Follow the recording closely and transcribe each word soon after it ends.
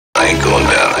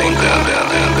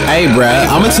Hey, bruh,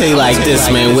 I'ma tell you like this,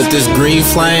 man. With this green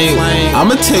flame,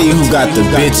 I'ma tell you who got the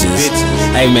bitches.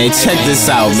 Hey, man, check this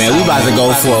out, man. We about to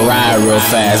go for a ride real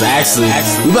fast. Actually,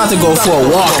 we about to go for a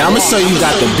walk. I'ma show you who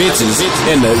got the bitches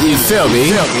in the, you feel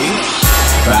me?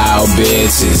 Bow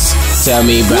bitches, tell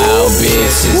me bow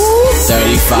bitches.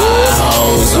 35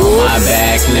 hoes on my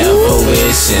back, never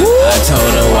wishing. I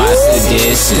told her watch the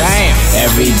dishes.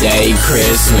 Everyday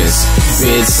Christmas,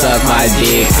 bitch suck my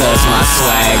dick 'cause my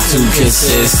swag too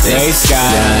consistent.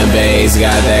 Young babes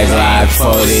got that Glock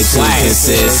 40 too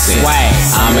consistent.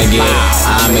 I'ma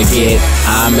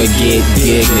get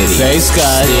dignity.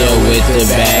 Still with the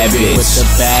bad bitch.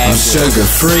 I'm sugar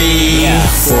free,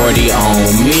 40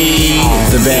 on me.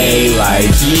 The babe like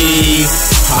ye.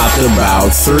 Popped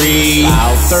about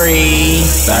 330.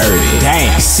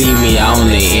 Damn. See me on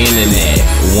the internet,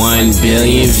 1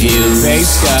 billion views.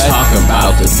 Talking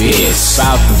about the bitch,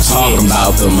 talking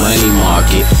about the money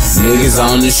market. Niggas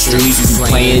on the streets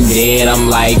playing dead. I'm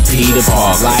like Peter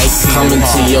Parker, coming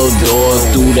to your door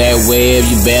through that web.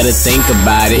 You better think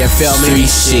about it. Street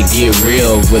shit get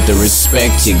real with the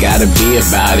respect you gotta be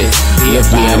about it.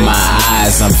 Look me in my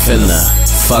eyes, I'm finna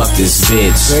fuck this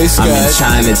bitch. I'm in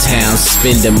Chinatown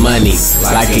spending money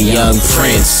like a young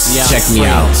prince. Check me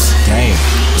out.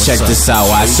 Check this out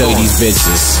while I show you these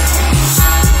bitches.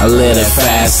 I live a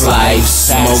fast life,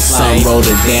 smoke some, roll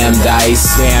the damn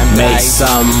dice, make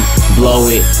some, blow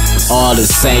it all the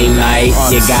same night.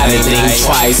 You gotta think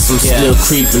twice, I'm still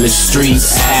creeping the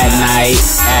streets at night.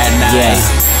 Yeah.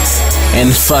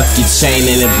 And fuck your chain,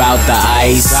 ain't about the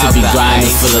ice. To be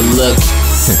grinding for the look,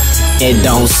 it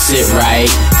don't sit right.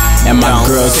 And my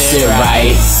girl sit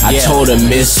right. I told her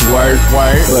miss work,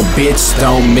 but bitch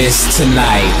don't miss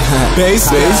tonight. Bass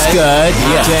good,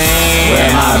 yeah. Where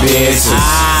my bitches?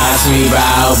 Ask me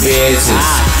about bitches.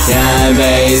 Young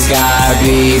bass got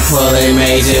me pulling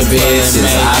major bitches.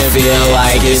 I feel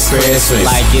like it's Christmas.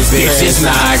 Bitch, it's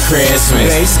not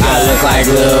Christmas. I look like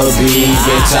Lil B,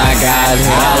 bitch. I got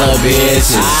hella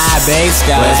bitches.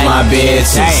 Where's my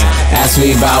bitches? Ask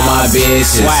me about my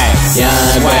bitches.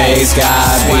 Young bass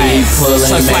got me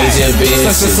pulling major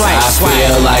bitches. I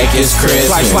feel like it's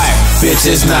Christmas. Bitch,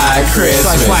 it's not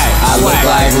Christmas. I look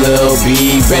like Lil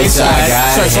B, bitch. I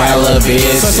got hella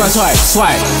bitches.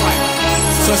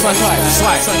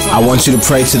 I want you to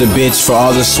pray to the bitch for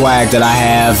all the swag that I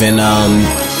have, and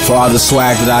for all the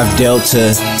swag that I've dealt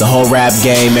to the whole rap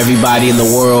game, everybody in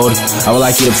the world. I would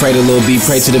like you to pray to Lil B,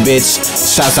 pray to the bitch.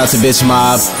 Shouts out to Bitch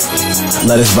Mob.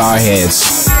 Let us bow our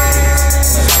heads.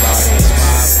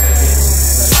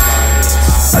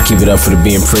 I keep it up for the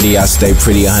being pretty. I stay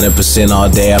pretty 100% all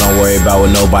day. I don't worry about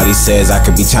what nobody says. I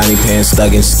could be tiny pants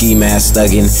thuggin', ski mask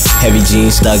thuggin', heavy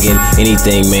jeans thuggin',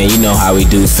 anything, man. You know how we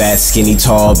do. Fat, skinny,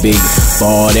 tall, big,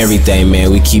 bald, everything,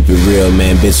 man. We keep it real,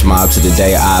 man. Bitch Mob to the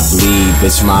day I bleed.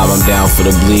 Bitch Mob, I'm down for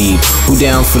the bleed. Who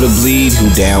down for the bleed? Who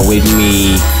down with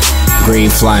me? Green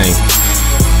flame.